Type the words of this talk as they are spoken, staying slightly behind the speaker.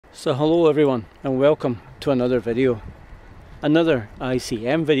So hello everyone and welcome to another video. Another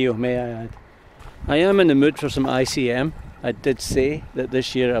ICM video, may I add. I am in the mood for some ICM. I did say that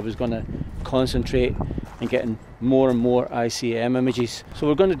this year I was going to concentrate on getting more and more ICM images. So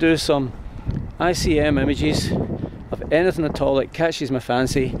we're going to do some ICM images of anything at all that catches my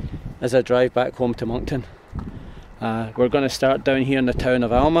fancy as I drive back home to Moncton. We're going to start down here in the town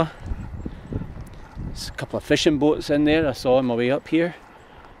of Alma. There's a couple of fishing boats in there I saw on my way up here.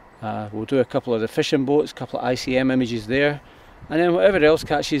 We'll do a couple of the fishing boats, a couple of ICM images there, and then whatever else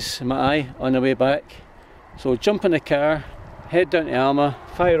catches my eye on the way back. So jump in the car, head down to Alma,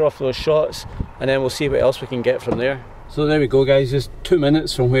 fire off those shots, and then we'll see what else we can get from there. So there we go guys, just 2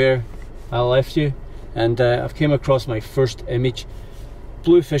 minutes from where I left you, and I've came across my first image.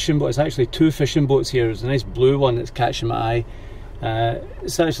 Blue fishing boat. It's actually two fishing boats here. There's a nice blue one that's catching my eye.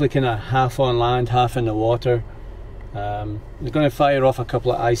 It's actually kind of half on land, half in the water. I'm going to fire off a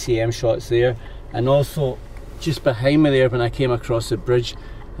couple of ICM shots there, and also just behind me there when I came across the bridge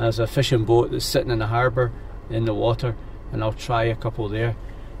there's a fishing boat that's sitting in the harbour in the water, and I'll try a couple there.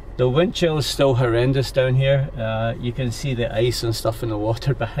 The wind chill is still horrendous down here. You can see the ice and stuff in the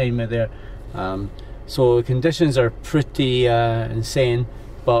water behind me there, so the conditions are pretty insane,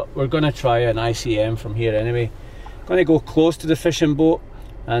 but we're going to try an ICM from here anyway. I'm going to go close to the fishing boat,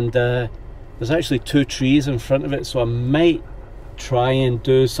 and there's actually two trees in front of it, so I might try and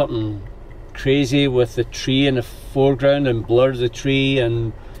do something crazy with the tree in the foreground and blur the tree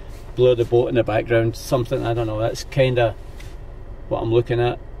and blur the boat in the background. Something, I don't know, that's kind of what I'm looking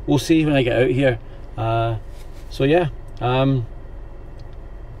at. We'll see when I get out here. So yeah,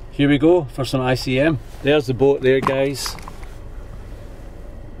 here we go for some ICM. There's the boat there guys.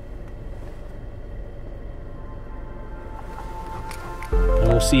 And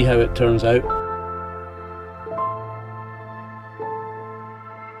we'll see how it turns out.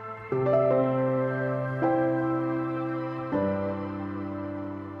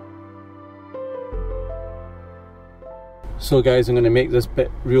 So guys, I'm going to make this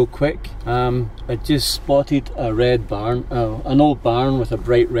bit real quick. I just spotted a red barn, an old barn with a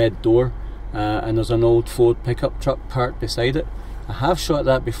bright red door, and there's an old Ford pickup truck parked beside it. I have shot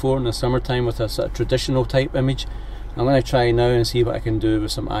that before in the summertime with a sort of traditional type image. I'm going to try now and see what I can do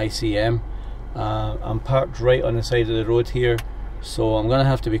with some ICM. I'm parked right on the side of the road here, so I'm going to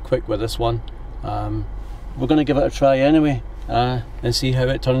have to be quick with this one. We're going to give it a try anyway, and see how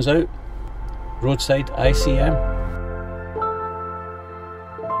it turns out. Roadside ICM.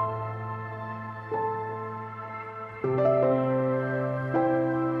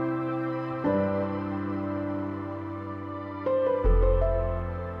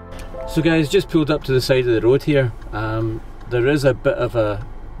 So guys, just pulled up to the side of the road here. There is a bit of a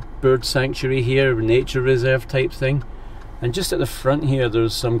bird sanctuary here, nature reserve type thing, and just at the front here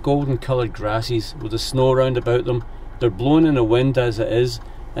there's some golden coloured grasses with the snow around about them. They're blowing in the wind as it is,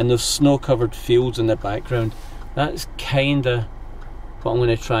 and there's snow covered fields in the background. That's kinda what I'm going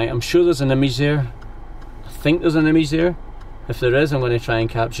to try. I'm sure there's an image there. I think there's an image there. If there is, I'm going to try and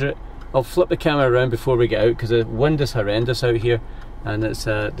capture it. I'll flip the camera around before we get out because the wind is horrendous out here, and it's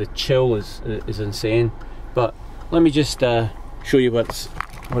the chill is insane. But let me just show you what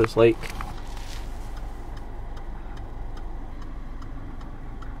it's like.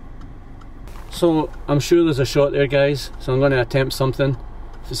 So I'm sure there's a shot there guys, so I'm going to attempt something.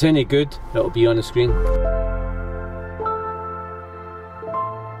 If it's any good, it'll be on the screen.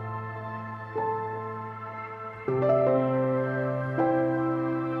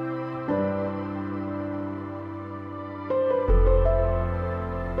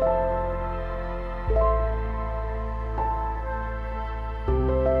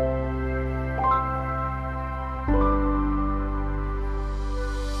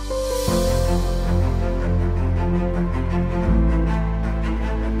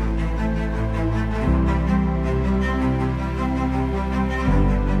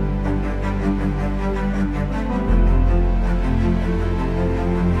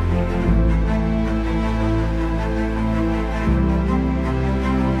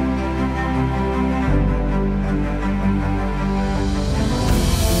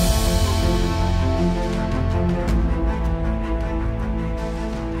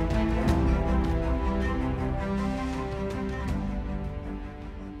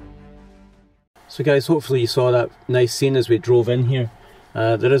 So guys, hopefully you saw that nice scene as we drove in here.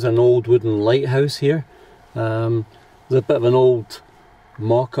 There is an old wooden lighthouse here. There's a bit of an old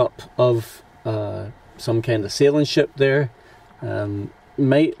mock-up of some kind of sailing ship there.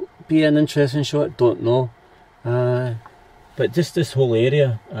 Might be an interesting shot, don't know. But just this whole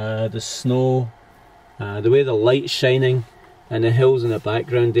area, the snow, the way the light's shining, and the hills in the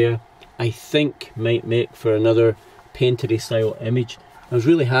background there, I think might make for another painterly style image. I was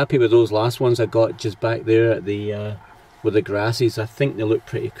really happy with those last ones I got just back there at the with the grasses. I think they look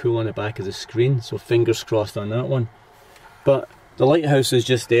pretty cool on the back of the screen, so fingers crossed on that one. But the lighthouse is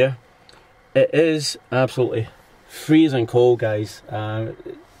just there. It is absolutely freezing cold, guys. The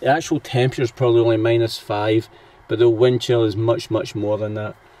actual temperature is probably only -5, but the wind chill is much more than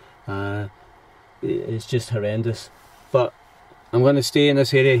that. It's just horrendous. But I'm going to stay in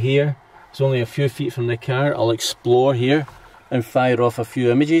this area here. It's only a few feet from the car. I'll explore here and fire off a few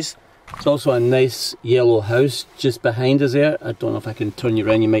images. It's also a nice yellow house just behind us there. I don't know if I can turn you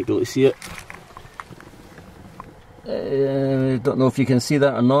around, you might be able to see it. Don't know if you can see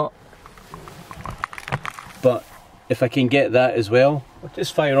that or not. But if I can get that as well, I'll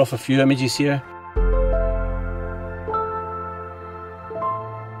just fire off a few images here.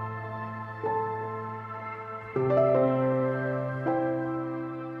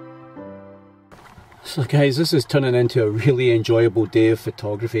 So guys, this is turning into a really enjoyable day of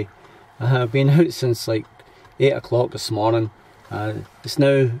photography. I've been out since like 8 o'clock this morning. It's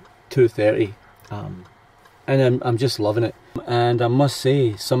now 2:30 and I'm just loving it. And I must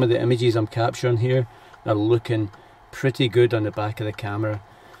say, some of the images I'm capturing here are looking pretty good on the back of the camera.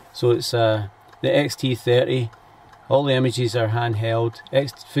 So it's the XT30, all the images are handheld,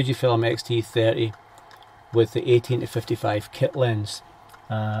 Fujifilm XT30 with the 18-55 kit lens.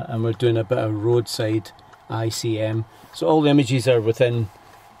 And we're doing a bit of roadside ICM. So all the images are within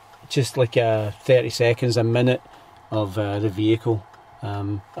just like 30 seconds, a minute of the vehicle.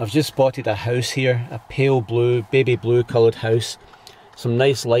 I've just spotted a house here, a pale blue, baby blue coloured house. Some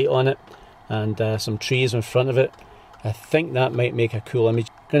nice light on it and some trees in front of it. I think that might make a cool image.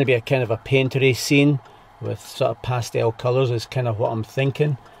 Going to be a kind of a paintery scene with sort of pastel colours is kind of what I'm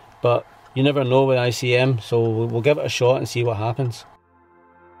thinking. But you never know with ICM, so we'll give it a shot and see what happens.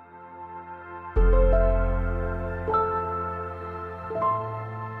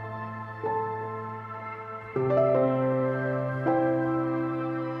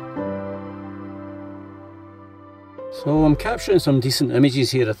 So I'm capturing some decent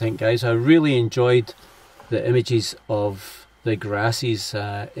images here, I think, guys. I really enjoyed the images of the grasses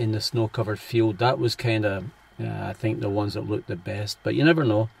in the snow-covered field. That was kind of, I think, the ones that looked the best. But you never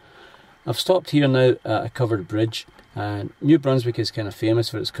know. I've stopped here now at a covered bridge. New Brunswick is kind of famous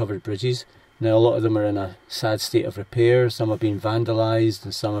for its covered bridges. Now a lot of them are in a sad state of repair. Some have been vandalised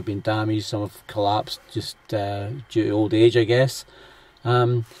and some have been damaged. Some have collapsed just due to old age, I guess.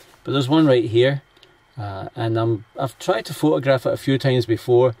 But there's one right here. And I've tried to photograph it a few times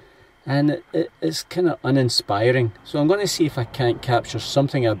before, and it's kind of uninspiring. So I'm going to see if I can't capture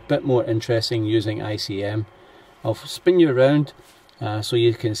something a bit more interesting using ICM. I'll spin you around so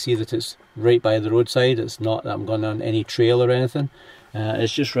you can see that it's right by the roadside. It's not that I'm going on any trail or anything.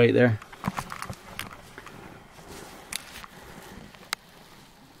 It's just right there.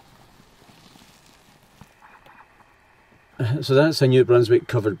 So that's a New Brunswick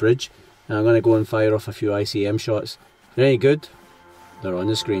covered bridge. And I'm going to go and fire off a few ICM shots. If they're any good, they're on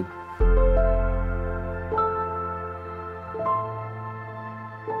the screen.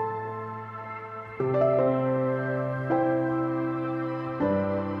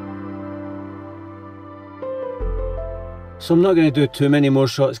 So I'm not going to do too many more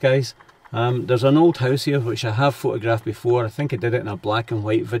shots, guys. There's an old house here which I have photographed before. I think I did it in a black and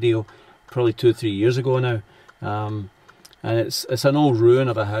white video probably 2-3 years ago now. And it's an old ruin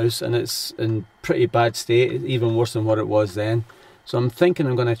of a house, and it's in pretty bad state, even worse than what it was then. So I'm thinking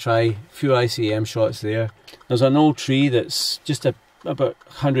I'm going to try a few ICM shots there. There's an old tree that's just about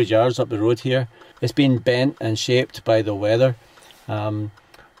 100 yards up the road here. It's been bent and shaped by the weather.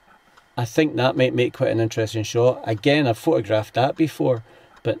 I think that might make quite an interesting shot. Again, I've photographed that before,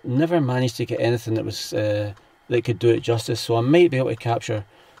 but never managed to get anything that was that could do it justice. So I might be able to capture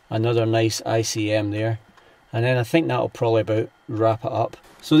another nice ICM there. And then I think that'll probably about wrap it up.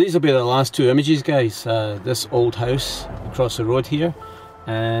 So these will be the last two images, guys. This old house across the road here,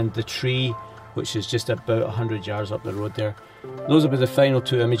 and the tree which is just about 100 yards up the road there. Those will be the final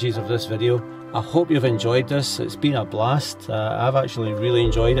two images of this video. I hope you've enjoyed this. It's been a blast. I've actually really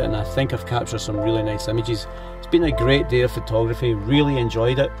enjoyed it, and I think I've captured some really nice images. It's been a great day of photography. Really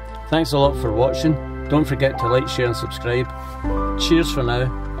enjoyed it. Thanks a lot for watching. Don't forget to like, share and subscribe. Cheers for now,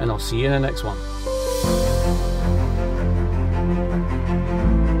 and I'll see you in the next one.